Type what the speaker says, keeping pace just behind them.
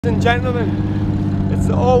Ladies and gentlemen, it's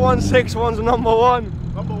the 0161's number one.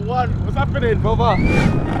 Number one, what's happening, Brother?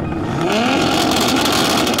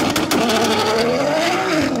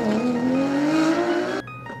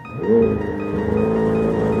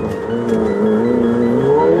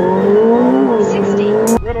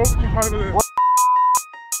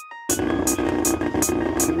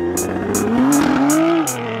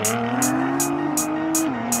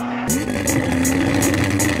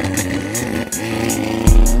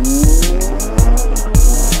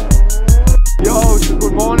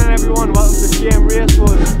 Good morning everyone, welcome to GM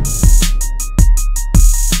Raceway.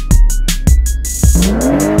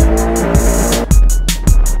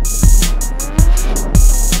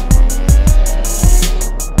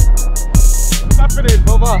 What's happening,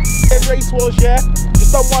 brother? Race wars, yeah?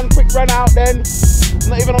 Just done one quick run out then.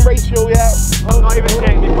 Not even on race fuel yet. I'm not even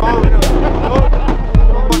taking me forward.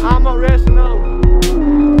 I'm not racing now.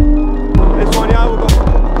 This one here, we've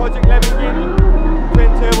got Project Levenkin, twin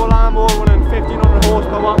turbo Lambo running 1500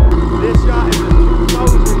 horsepower. This year is a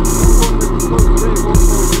 2200 brake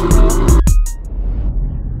horsepower.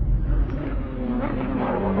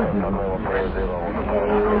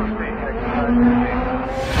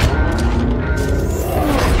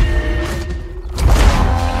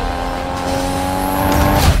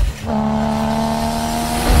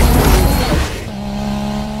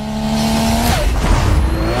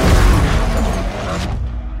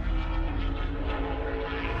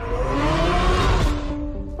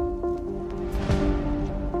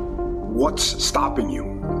 What's stopping you?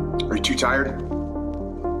 Are you too tired?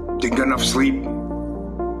 Didn't get enough sleep?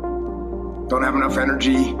 Don't have enough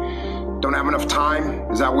energy? Don't have enough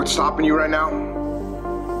time? Is that what's stopping you right now?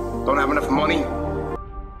 Don't have enough money?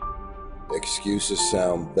 Excuses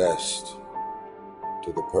sound best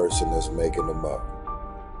to the person that's making them up.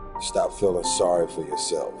 Stop feeling sorry for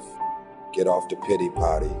yourself. Get off the pity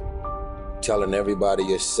potty. Telling everybody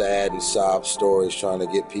your sad and sob stories, trying to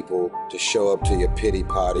get people to show up to your pity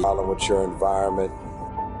potty. Follow with your environment.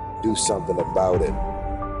 Do something about it.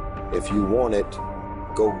 If you want it,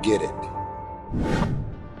 go get it.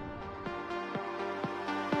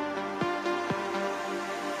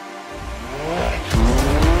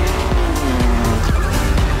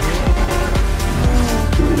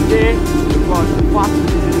 Today, we've got the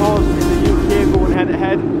fastest cars in the UK going head to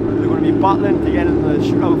head. They're going to be battling to get into the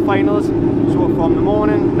shootout finals. So from the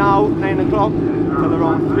morning, now 9 o'clock, till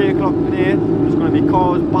around 3 o'clock today, there's going to be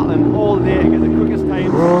cars battling all day to get the quickest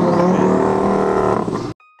time.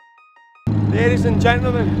 Ladies and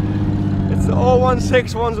gentlemen, it's the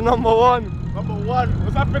 0161's number one. Number one,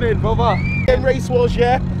 what's happening, Brother? Race wars,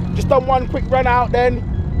 yeah? Just done one quick run out then.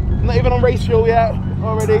 Not even on race fuel yet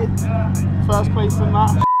already. First place in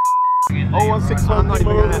that. 0161.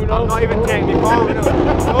 I'm not even taking me forward.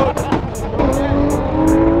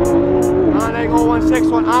 Man,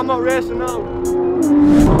 0161, I'm not racing now.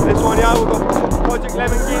 This one here, we've got Project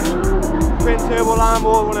Levenkin, twin turbo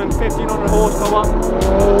Lambo running 1500 horsepower.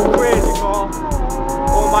 Crazy car.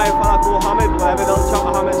 Owned by a fella called Hamid, whatever they'll chat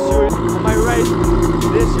to Hamid soon. On my right,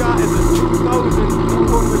 this year is a 2200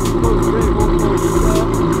 brake horsepower car.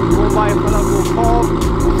 Owned by a fella called Cobb,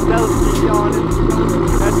 Stealth GTR.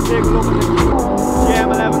 Let's take a look at the GM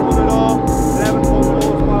 1100R, 1100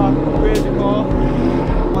 horsepower, crazy car.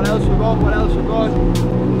 What else we got? What else we got?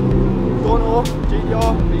 Don't know,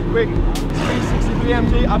 GTR, be quick. 360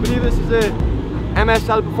 BMG, I believe this is a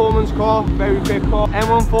MSL performance car, very quick car.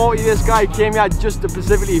 M140, this guy came here just to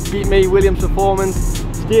specifically beat me, Williams Performance.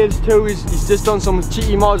 Stage 2, he's just done some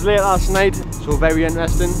cheaty mods late last night, so very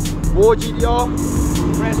interesting. War GTR,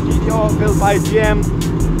 Press GTR, built by GM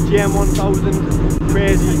 1000,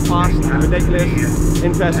 crazy, fast, ridiculous,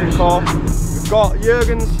 interesting car. We've got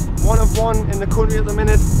Jurgen's, one of one in the country at the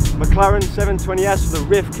minute, McLaren 720S with a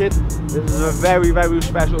RIF kit. This is a very, very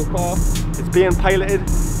special car. It's being piloted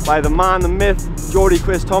by the man, the myth, Jody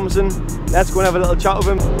Chris Thompson. Let's go and have a little chat with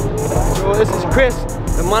him. So this is Chris,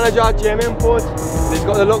 the manager at GM Imports. He's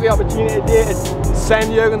got the lucky opportunity today to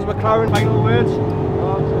send Jurgen's McLaren. Final words?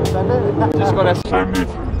 Just got to send it.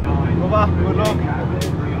 Brother, good luck.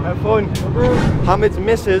 Have fun. Hamid's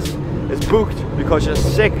missus is booked because she's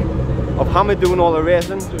sick of Hamid doing all the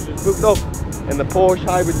racing. So she's booked up in the Porsche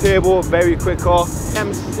Hybrid Turbo, very quick car.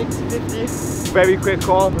 M650, very quick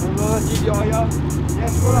car. GTR here.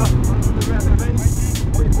 Yes, brother.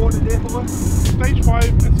 What you bought today for? Stage 5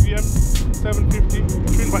 SVM 750,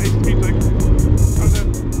 tuned by ACP Tech. And then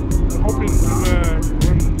hoping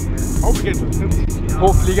get to the 10s.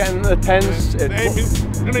 Hopefully getting the 10s. The aim is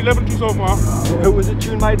in 11 so far. Who was it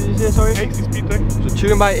tuned by, did you say, sorry? AC Speed Tech. So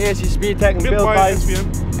tuned by AC Speed Tech and built by SVM.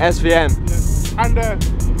 SVM. Yeah.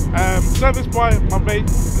 And serviced by my mate,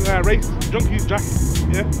 Race Junkies Jack.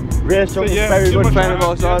 Yeah. Race Junkies, yeah, very good friend of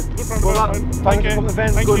ours. Yeah, good friend of ours. Thank you for the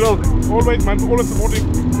event. Good luck. Always, man. Always supporting.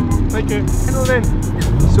 Thank you.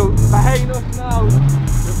 So behind us now,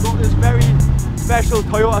 we've got this very special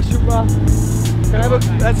Toyota Supra.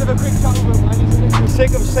 Let's have a quick chat with him, man. He's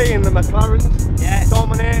sick of seeing the McLarens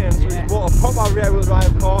dominating, so he's bought a proper rear-wheel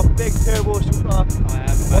drive car, big turbo Supra.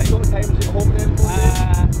 What sort of time is it hoping in for?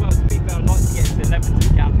 Well, to be fair, I'd like to get to 11 to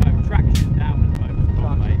count traction down at the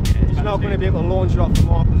moment. He's not going to be able to launch it off the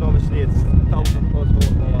mark because obviously it's 1,000 plus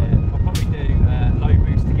horsepower. I'll probably do low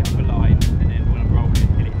boost to get off the line, and then when I'm rolling,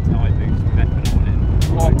 hit it to high boost with ethanol in.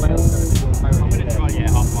 Half mile. I'm going to try,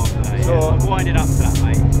 half mile today. So, I'm winding up to that,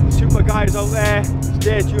 mate. Super guys out there,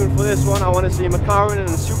 stay tuned for this one. I want to see McLaren and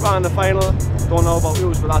Supra in the final. Don't know about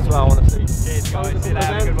yours, but that's what I want to see. Cheers, guys. See you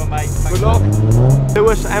later. Good one, mate. Good luck.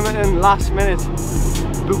 Lewis Hamilton, last minute,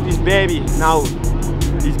 booked his baby. Now,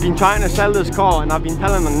 he's been trying to sell this car, and I've been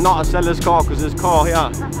telling him not to sell this car because this car here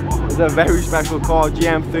is a very special car,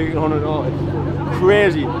 GM 1300. Oh, it's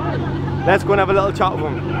crazy. Let's go and have a little chat with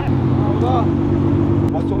him.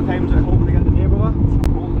 What sort of time is it hoping to get the day, brother?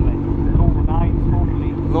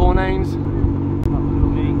 Low nines.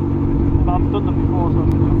 Absolutely. I've done them before, so I'm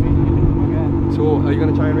going to again. So, are you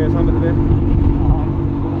going to try and race Hamilton today?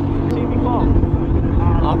 See me before?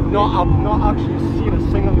 I've not actually seen a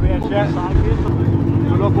single race yet.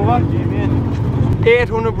 Good luck, brother.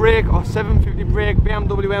 800 brake or 750 brake,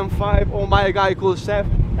 BMW M5, owned by a guy called Seth.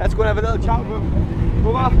 Let's go and have a little chat with him.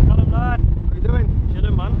 Brother, Hello, lad. how you doing?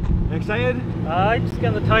 Chilling, man. Excited? Just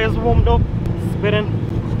getting the tyres warmed up. Spinning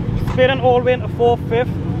all the way into 4/5.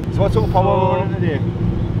 So what sort of power are we running today?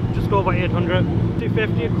 Just over 800.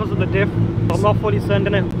 250 because of the diff. I'm not fully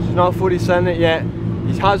sending it. He's not fully sending it yet.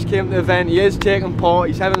 He has came to the event, he is taking part,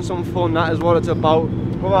 he's having some fun, that is what it's about.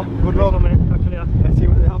 Brother, good luck. Actually, yeah. Let's see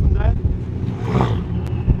what happens there.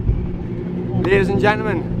 Ladies and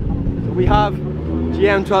gentlemen, so we have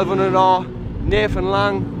GM 1200R, Nathan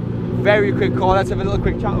Lang, very quick call, let's have a little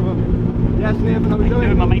quick chat with him. Yes, Nathan, how are you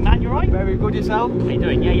doing? My mate, man, you alright? Very good, yourself? How you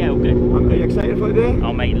doing? Yeah, all good. Are you excited for the day?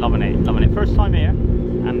 Oh, mate, loving it. First time here,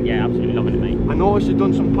 and yeah, absolutely loving it, mate. I noticed you've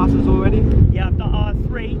done some passes already. Yeah, I've done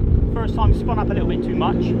 3. First time spun up a little bit too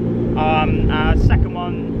much. Second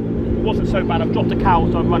one wasn't so bad. I've dropped a cowl,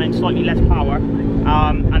 so I'm running slightly less power,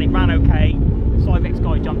 and it ran okay. Cyvex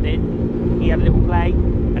guy jumped in. He had a little play,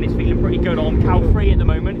 and it's feeling pretty good. I'm cowl free at the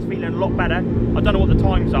moment. It's feeling a lot better. I don't know what the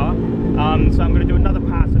times are, so I'm going to do another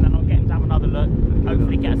pass, and then I'll get him to have another look.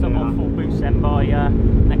 Hopefully, get us on full boost then by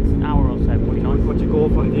next hour or so. Pretty nice. What you go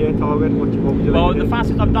for the target? What would you Well, like the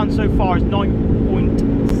fastest I've done so far is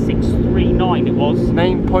 9.639. It was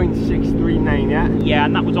 9.639, yeah? Yeah,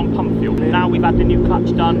 and that was on pump fuel. Now we've had the new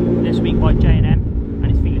clutch done this week by J&M, and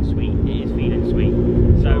it's feeling sweet. It is feeling sweet.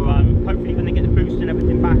 So hopefully when they get the boost and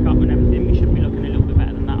everything back up and everything, we should be looking a little bit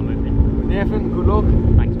better than that, I'm hoping. Nathan, good luck.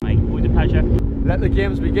 Thanks, mate. Always a pleasure. Let the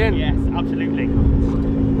games begin. Yes, absolutely.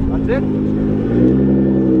 That's it.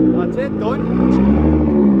 That's it, done.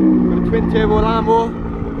 Got a twin turbo Lambo.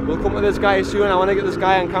 We'll come to this guy soon. I want to get this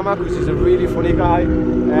guy on camera because he's a really funny guy.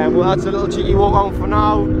 Well, that's a little cheeky walk on for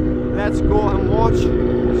now. Let's go and watch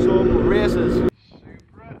some races.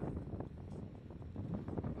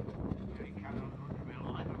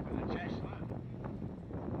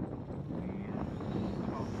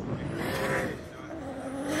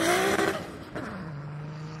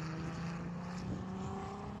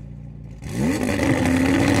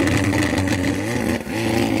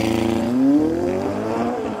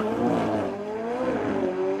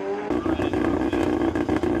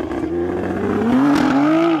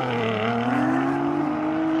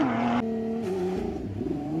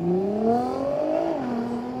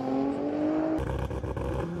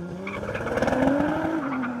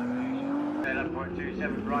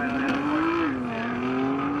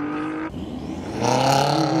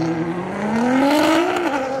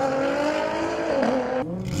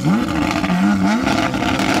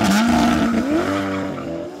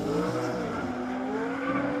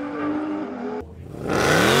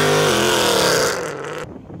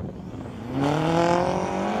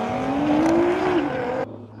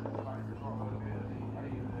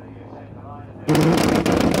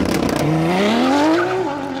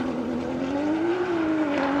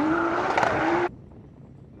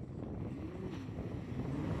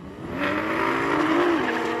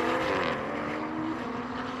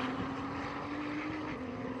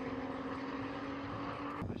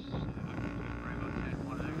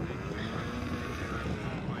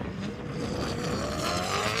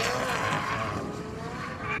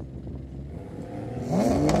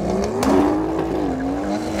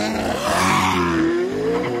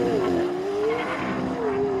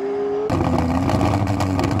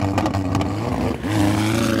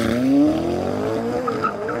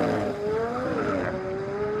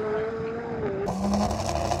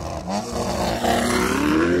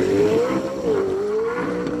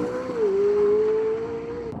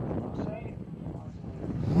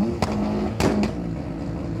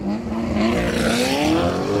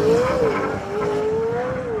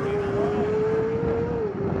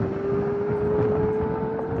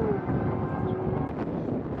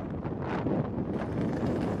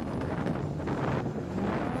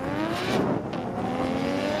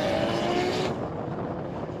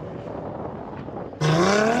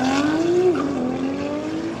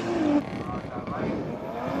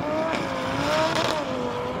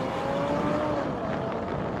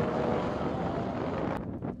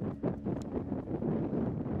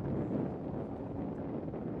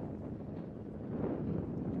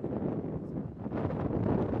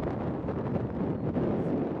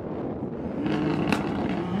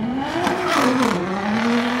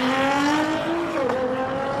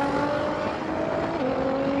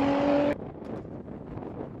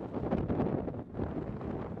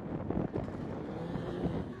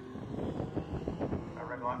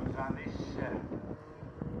 ones on this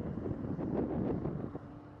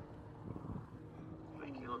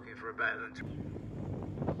think you're looking for a better than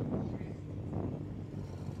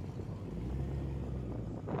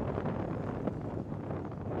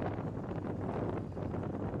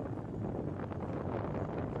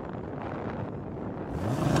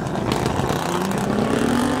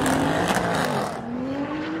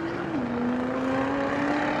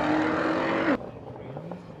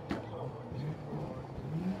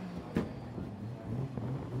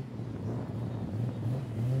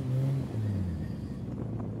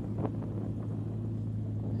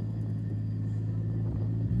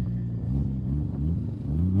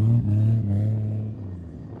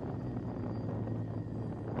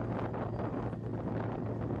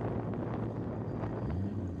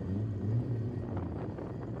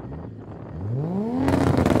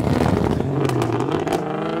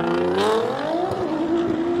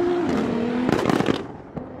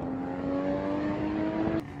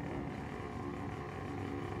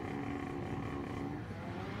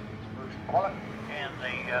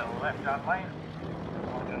in the left-hand lane.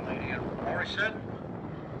 Morgan Lady and Morrison.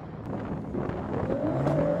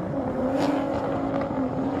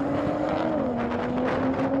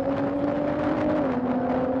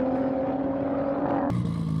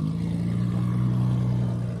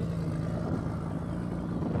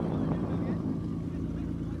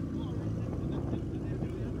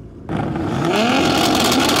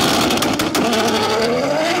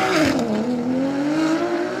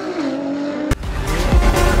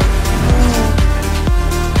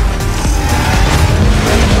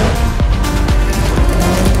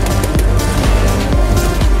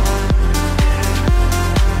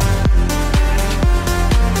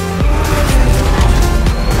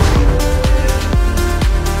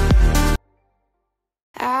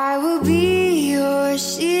 I will be your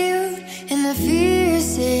shield in the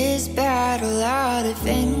fiercest battle. I'll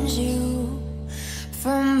defend you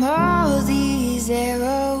from all these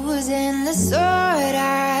arrows, and the sword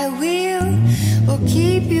I wield will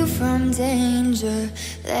keep you from danger.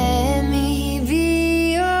 Let me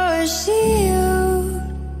be your shield.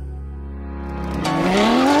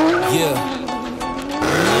 Yeah.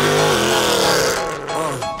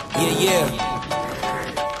 Yeah.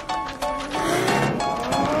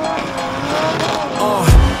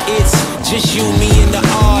 It's just you, me, and the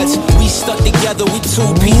odds. We stuck together, we two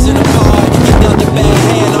peas in a pod. You dealt a bad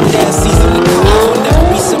hand, I'm down season the cards. We'll never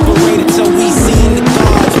be separated till we see in the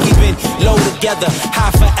cards. We've been low together,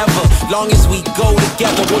 high forever. Long as we go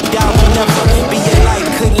together, we'll die forever. Be a light,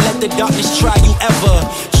 couldn't let the darkness try you ever.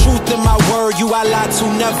 Truth in my word, you I lie to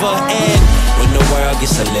never. And when the world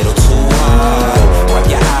gets a little too hard, wipe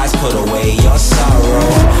your eyes, put away your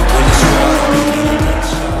sorrow. When it's